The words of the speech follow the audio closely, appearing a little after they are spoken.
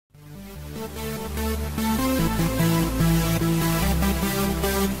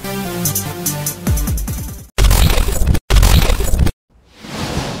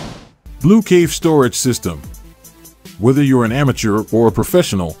Blue Cave Storage System. Whether you're an amateur or a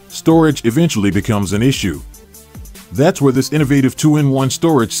professional, storage eventually becomes an issue. That's where this innovative 2-in-1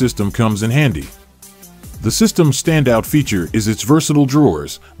 storage system comes in handy. The system's standout feature is its versatile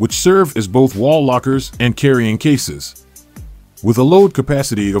drawers, which serve as both wall lockers and carrying cases. With a load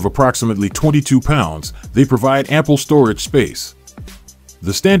capacity of approximately 22 pounds, they provide ample storage space.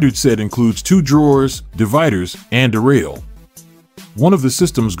 The standard set includes 2 drawers, dividers, and a rail. One of the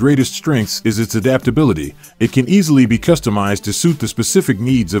system's greatest strengths is its adaptability. It can easily be customized to suit the specific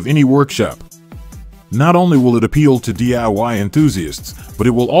needs of any workshop. Not only will it appeal to DIY enthusiasts, but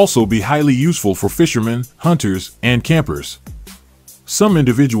it will also be highly useful for fishermen, hunters, and campers. Some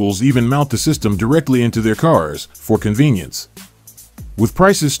individuals even mount the system directly into their cars for convenience. With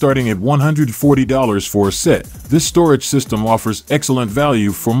prices starting at $140 for a set, this storage system offers excellent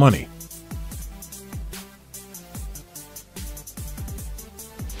value for money.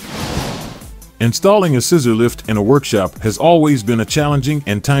 Installing a scissor lift in a workshop has always been a challenging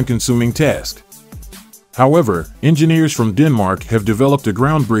and time-consuming task. However, engineers from Denmark have developed a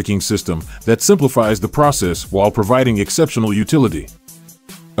groundbreaking system that simplifies the process while providing exceptional utility.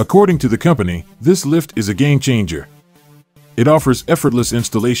 According to the company, this lift is a game-changer. It offers effortless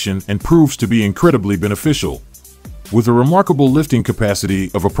installation and proves to be incredibly beneficial. With a remarkable lifting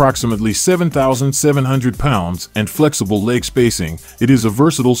capacity of approximately 7,700 pounds and flexible leg spacing, it is a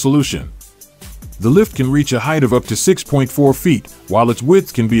versatile solution. The lift can reach a height of up to 6.4 feet, while its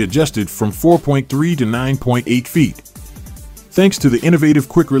width can be adjusted from 4.3 to 9.8 feet. Thanks to the innovative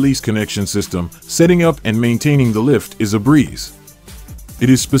quick-release connection system, setting up and maintaining the lift is a breeze. It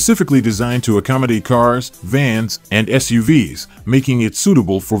is specifically designed to accommodate cars, vans, and SUVs, making it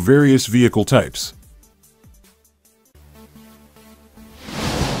suitable for various vehicle types.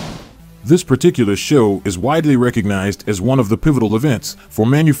 This particular show is widely recognized as one of the pivotal events for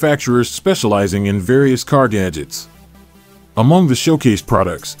manufacturers specializing in various car gadgets. Among the showcased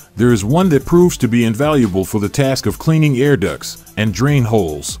products, there is one that proves to be invaluable for the task of cleaning air ducts and drain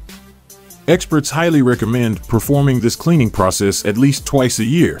holes. Experts highly recommend performing this cleaning process at least twice a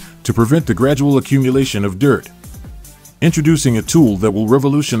year to prevent the gradual accumulation of dirt. Introducing a tool that will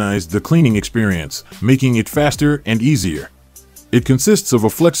revolutionize the cleaning experience, making it faster and easier. It consists of a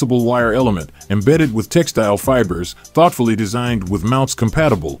flexible wire element embedded with textile fibers, thoughtfully designed with mounts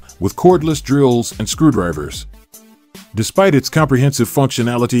compatible with cordless drills and screwdrivers. Despite its comprehensive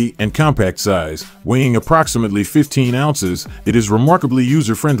functionality and compact size, weighing approximately 15 ounces, it is remarkably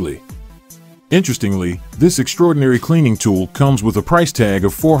user-friendly. Interestingly, this extraordinary cleaning tool comes with a price tag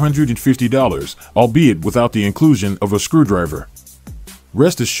of $450, albeit without the inclusion of a screwdriver.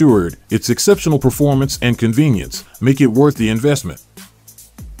 Rest assured, its exceptional performance and convenience make it worth the investment.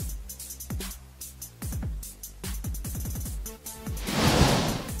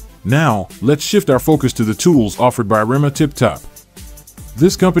 Now, let's shift our focus to the tools offered by REMA Tip Top.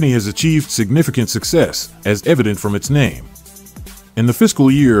 This company has achieved significant success, as evident from its name. In the fiscal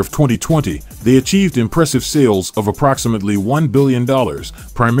year of 2020, they achieved impressive sales of approximately $1 billion,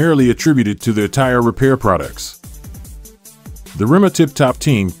 primarily attributed to their tire repair products. The REMA Tip Top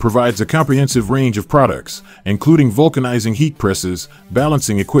team provides a comprehensive range of products, including vulcanizing heat presses,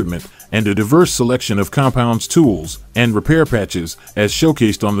 balancing equipment, and a diverse selection of compounds, tools, and repair patches, as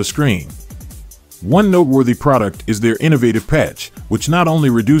showcased on the screen. One noteworthy product is their innovative patch, which not only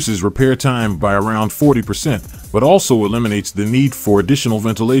reduces repair time by around 40%, but also eliminates the need for additional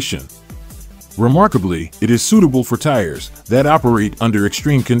ventilation. Remarkably, it is suitable for tires that operate under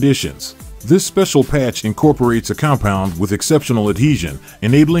extreme conditions. This special patch incorporates a compound with exceptional adhesion,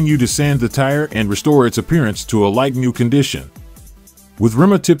 enabling you to sand the tire and restore its appearance to a like-new condition. With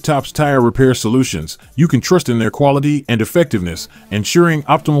REMA Tip Top's tire repair solutions, you can trust in their quality and effectiveness, ensuring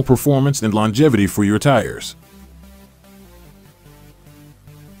optimal performance and longevity for your tires.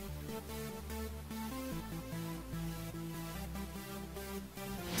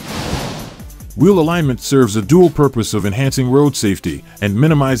 Wheel alignment serves a dual purpose of enhancing road safety and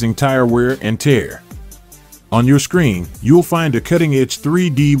minimizing tire wear and tear. On your screen, you'll find a cutting-edge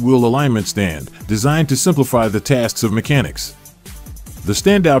 3D wheel alignment stand designed to simplify the tasks of mechanics. The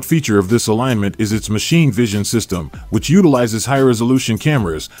standout feature of this alignment is its machine vision system, which utilizes high-resolution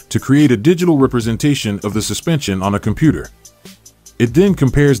cameras to create a digital representation of the suspension on a computer. It then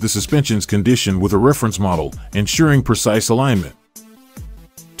compares the suspension's condition with a reference model, ensuring precise alignment.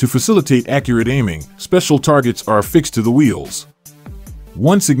 To facilitate accurate aiming, special targets are affixed to the wheels.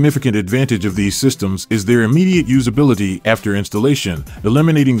 One significant advantage of these systems is their immediate usability after installation,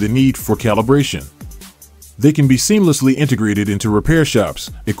 eliminating the need for calibration. They can be seamlessly integrated into repair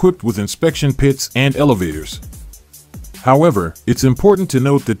shops, equipped with inspection pits and elevators. However, it's important to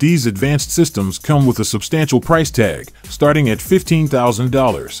note that these advanced systems come with a substantial price tag, starting at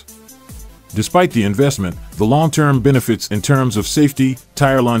 $15,000. Despite the investment, the long-term benefits in terms of safety,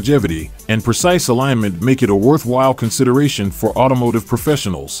 tire longevity, and precise alignment make it a worthwhile consideration for automotive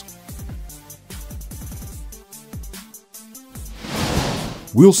professionals.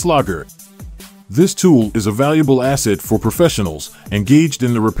 Wheel Slogger. This tool is a valuable asset for professionals engaged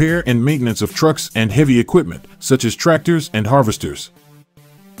in the repair and maintenance of trucks and heavy equipment, such as tractors and harvesters.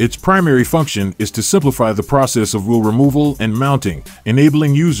 Its primary function is to simplify the process of wheel removal and mounting,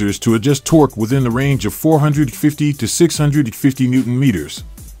 enabling users to adjust torque within the range of 450 to 650 Newton meters.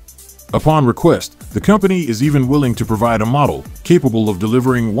 Upon request, the company is even willing to provide a model capable of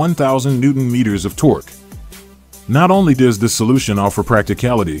delivering 1,000 Newton meters of torque. Not only does this solution offer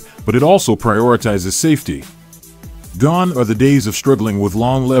practicality, but it also prioritizes safety. Gone are the days of struggling with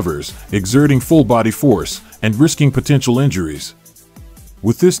long levers, exerting full body force, and risking potential injuries.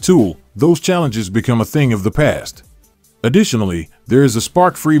 With this tool, those challenges become a thing of the past. Additionally, there is a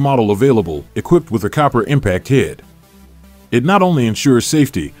spark-free model available, equipped with a copper impact head. It not only ensures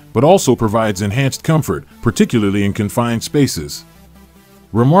safety, but also provides enhanced comfort, particularly in confined spaces.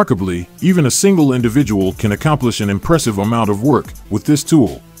 Remarkably, even a single individual can accomplish an impressive amount of work with this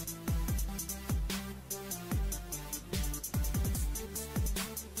tool.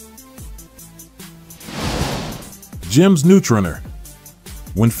 Jemms Nutrunner.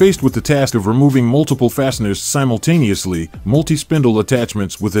 When faced with the task of removing multiple fasteners simultaneously, multi-spindle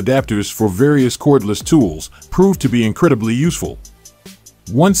attachments with adapters for various cordless tools prove to be incredibly useful.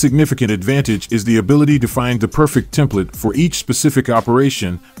 One significant advantage is the ability to find the perfect template for each specific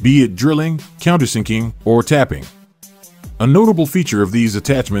operation, be it drilling, countersinking, or tapping. A notable feature of these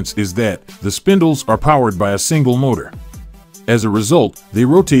attachments is that the spindles are powered by a single motor. As a result, they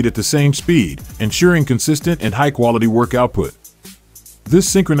rotate at the same speed, ensuring consistent and high-quality work output. This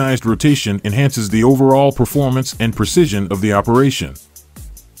synchronized rotation enhances the overall performance and precision of the operation.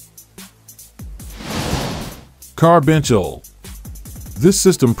 Car bench awl. This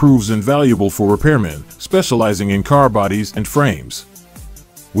system proves invaluable for repairmen specializing in car bodies and frames.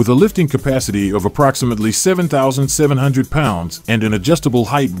 With a lifting capacity of approximately 7,700 pounds and an adjustable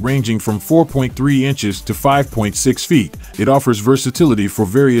height ranging from 4.3 inches to 5.6 feet, it offers versatility for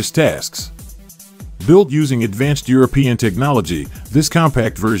various tasks. Built using advanced European technology, this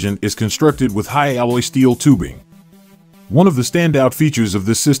compact version is constructed with high-alloy steel tubing. One of the standout features of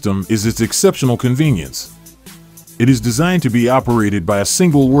this system is its exceptional convenience. It is designed to be operated by a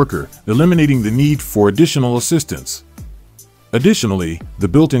single worker, eliminating the need for additional assistance. Additionally, the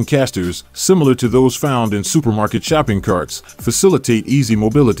built-in casters, similar to those found in supermarket shopping carts, facilitate easy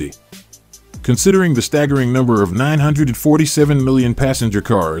mobility. Considering the staggering number of 947 million passenger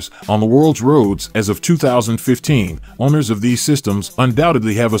cars on the world's roads as of 2015, owners of these systems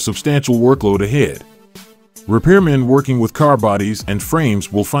undoubtedly have a substantial workload ahead. Repairmen working with car bodies and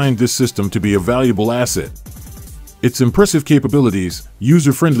frames will find this system to be a valuable asset. Its impressive capabilities,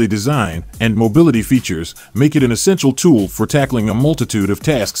 user-friendly design, and mobility features make it an essential tool for tackling a multitude of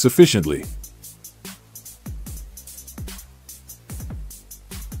tasks efficiently.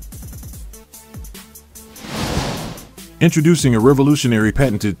 Introducing a revolutionary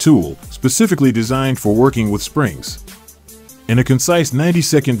patented tool specifically designed for working with springs. In a concise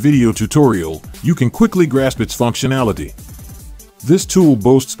 90-second video tutorial, you can quickly grasp its functionality. This tool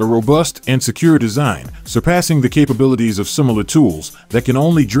boasts a robust and secure design, surpassing the capabilities of similar tools that can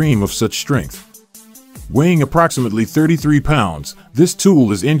only dream of such strength. Weighing approximately 33 pounds, this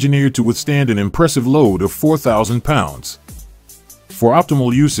tool is engineered to withstand an impressive load of 4,000 pounds. For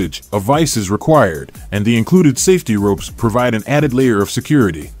optimal usage, a vise is required, and the included safety ropes provide an added layer of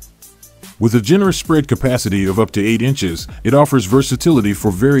security. With a generous spread capacity of up to 8 inches, it offers versatility for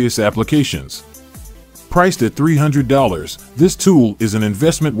various applications. Priced at $300, this tool is an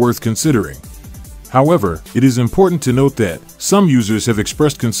investment worth considering. However, it is important to note that some users have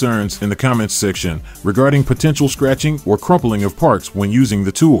expressed concerns in the comments section regarding potential scratching or crumpling of parts when using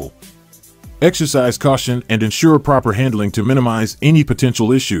the tool. Exercise caution and ensure proper handling to minimize any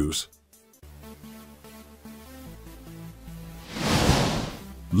potential issues.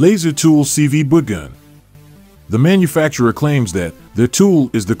 Laser Tool CV Bootgun. The manufacturer claims that their tool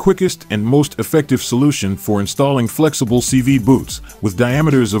is the quickest and most effective solution for installing flexible CV boots with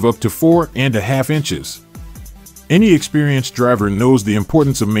diameters of up to 4.5 inches. Any experienced driver knows the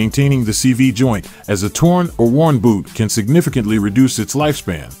importance of maintaining the CV joint, as a torn or worn boot can significantly reduce its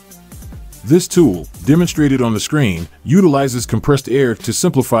lifespan. This tool, demonstrated on the screen, utilizes compressed air to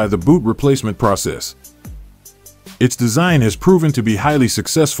simplify the boot replacement process. Its design has proven to be highly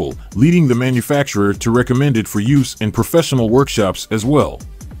successful, leading the manufacturer to recommend it for use in professional workshops as well.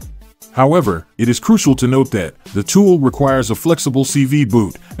 However, it is crucial to note that the tool requires a flexible CV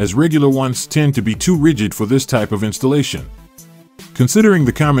boot, as regular ones tend to be too rigid for this type of installation. Considering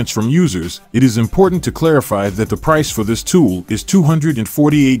the comments from users, it is important to clarify that the price for this tool is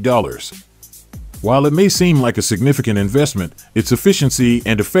 $248. While it may seem like a significant investment, its efficiency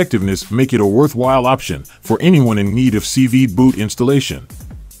and effectiveness make it a worthwhile option for anyone in need of CV boot installation.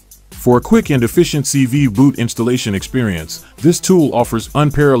 For a quick and efficient CV boot installation experience, this tool offers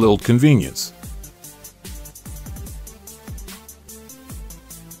unparalleled convenience.